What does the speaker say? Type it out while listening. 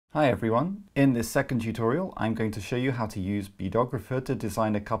Hi everyone, in this second tutorial I'm going to show you how to use Beadographer to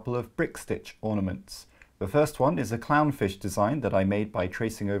design a couple of brick stitch ornaments. The first one is a clownfish design that I made by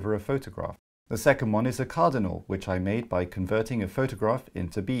tracing over a photograph. The second one is a cardinal, which I made by converting a photograph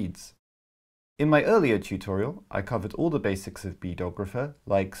into beads. In my earlier tutorial I covered all the basics of Beadographer,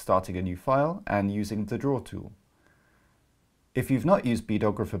 like starting a new file and using the draw tool. If you've not used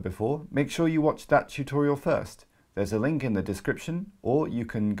Beadographer before, make sure you watch that tutorial first. There's a link in the description, or you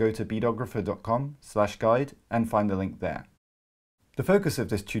can go to beadographer.com/guide and find the link there. The focus of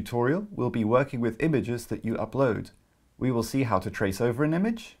this tutorial will be working with images that you upload. We will see how to trace over an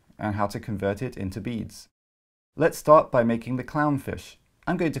image and how to convert it into beads. Let's start by making the clownfish.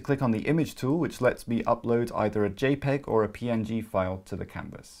 I'm going to click on the image tool, which lets me upload either a JPEG or a PNG file to the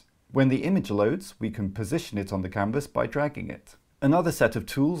canvas. When the image loads, we can position it on the canvas by dragging it. Another set of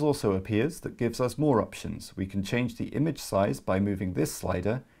tools also appears that gives us more options. We can change the image size by moving this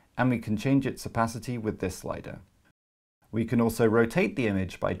slider, and we can change its opacity with this slider. We can also rotate the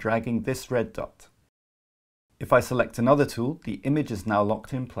image by dragging this red dot. If I select another tool, the image is now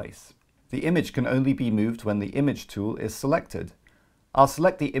locked in place. The image can only be moved when the image tool is selected. I'll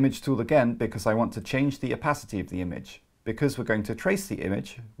select the image tool again because I want to change the opacity of the image. Because we're going to trace the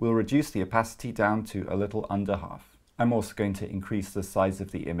image, we'll reduce the opacity down to a little under half. I'm also going to increase the size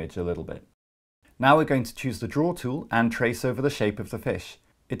of the image a little bit. Now we're going to choose the draw tool and trace over the shape of the fish.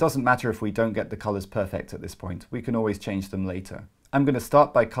 It doesn't matter if we don't get the colors perfect at this point, we can always change them later. I'm going to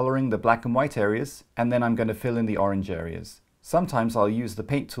start by coloring the black and white areas, and then I'm going to fill in the orange areas. Sometimes I'll use the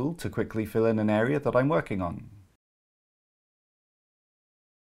paint tool to quickly fill in an area that I'm working on.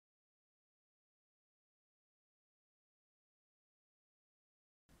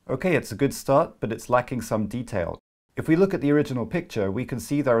 Okay, it's a good start, but it's lacking some detail. If we look at the original picture, we can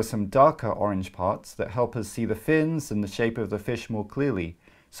see there are some darker orange parts that help us see the fins and the shape of the fish more clearly.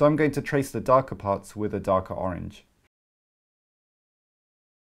 So I'm going to trace the darker parts with a darker orange.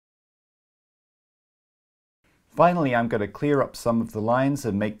 Finally, I'm going to clear up some of the lines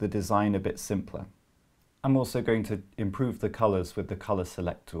and make the design a bit simpler. I'm also going to improve the colors with the color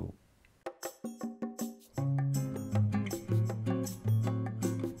select tool.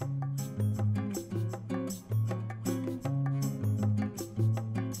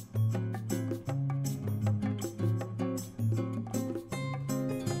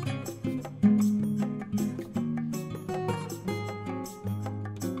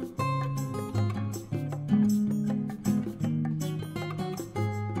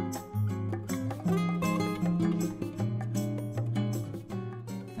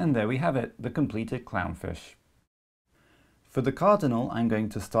 And there we have it, the completed clownfish. For the cardinal, I'm going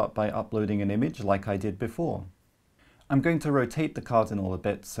to start by uploading an image like I did before. I'm going to rotate the cardinal a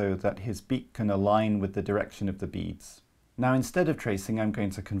bit so that his beak can align with the direction of the beads. Now instead of tracing, I'm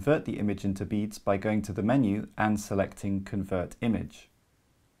going to convert the image into beads by going to the menu and selecting Convert Image.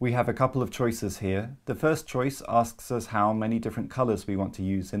 We have a couple of choices here. The first choice asks us how many different colors we want to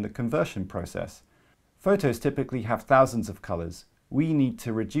use in the conversion process. Photos typically have thousands of colors. We need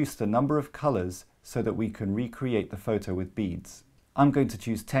to reduce the number of colors so that we can recreate the photo with beads. I'm going to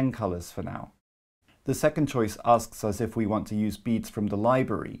choose 10 colors for now. The second choice asks us if we want to use beads from the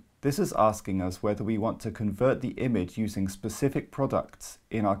library. This is asking us whether we want to convert the image using specific products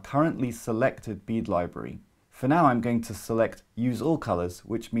in our currently selected bead library. For now, I'm going to select Use All Colors,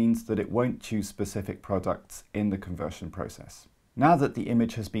 which means that it won't choose specific products in the conversion process. Now that the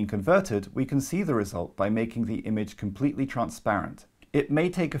image has been converted, we can see the result by making the image completely transparent. It may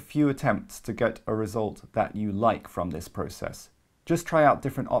take a few attempts to get a result that you like from this process. Just try out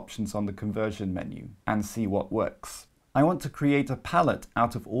different options on the conversion menu and see what works. I want to create a palette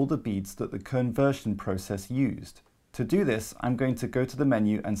out of all the beads that the conversion process used. To do this, I'm going to go to the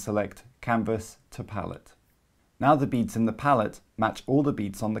menu and select Canvas to Palette. Now the beads in the palette match all the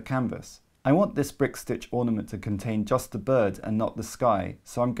beads on the canvas. I want this brick stitch ornament to contain just the bird and not the sky,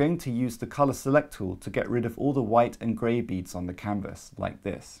 so I'm going to use the color select tool to get rid of all the white and grey beads on the canvas, like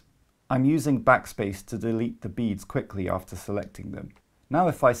this. I'm using backspace to delete the beads quickly after selecting them. Now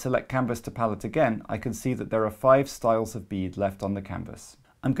if I select Canvas to Palette again, I can see that there are 5 styles of bead left on the canvas.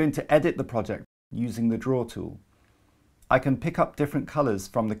 I'm going to edit the project using the Draw tool. I can pick up different colors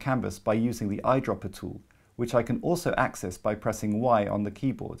from the canvas by using the eyedropper tool, which I can also access by pressing Y on the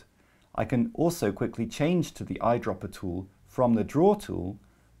keyboard. I can also quickly change to the eyedropper tool from the Draw tool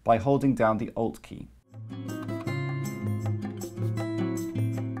by holding down the Alt key.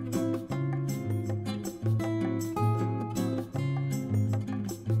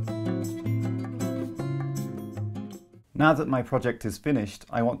 Now that my project is finished,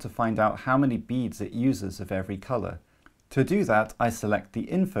 I want to find out how many beads it uses of every color. To do that, I select the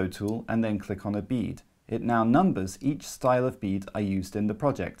Info tool and then click on a bead. It now numbers each style of bead I used in the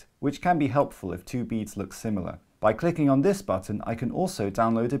project, which can be helpful if two beads look similar. By clicking on this button, I can also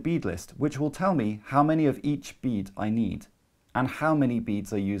download a bead list, which will tell me how many of each bead I need, and how many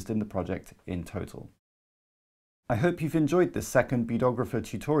beads are used in the project in total. I hope you've enjoyed this second Beadographer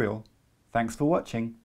tutorial. Thanks for watching.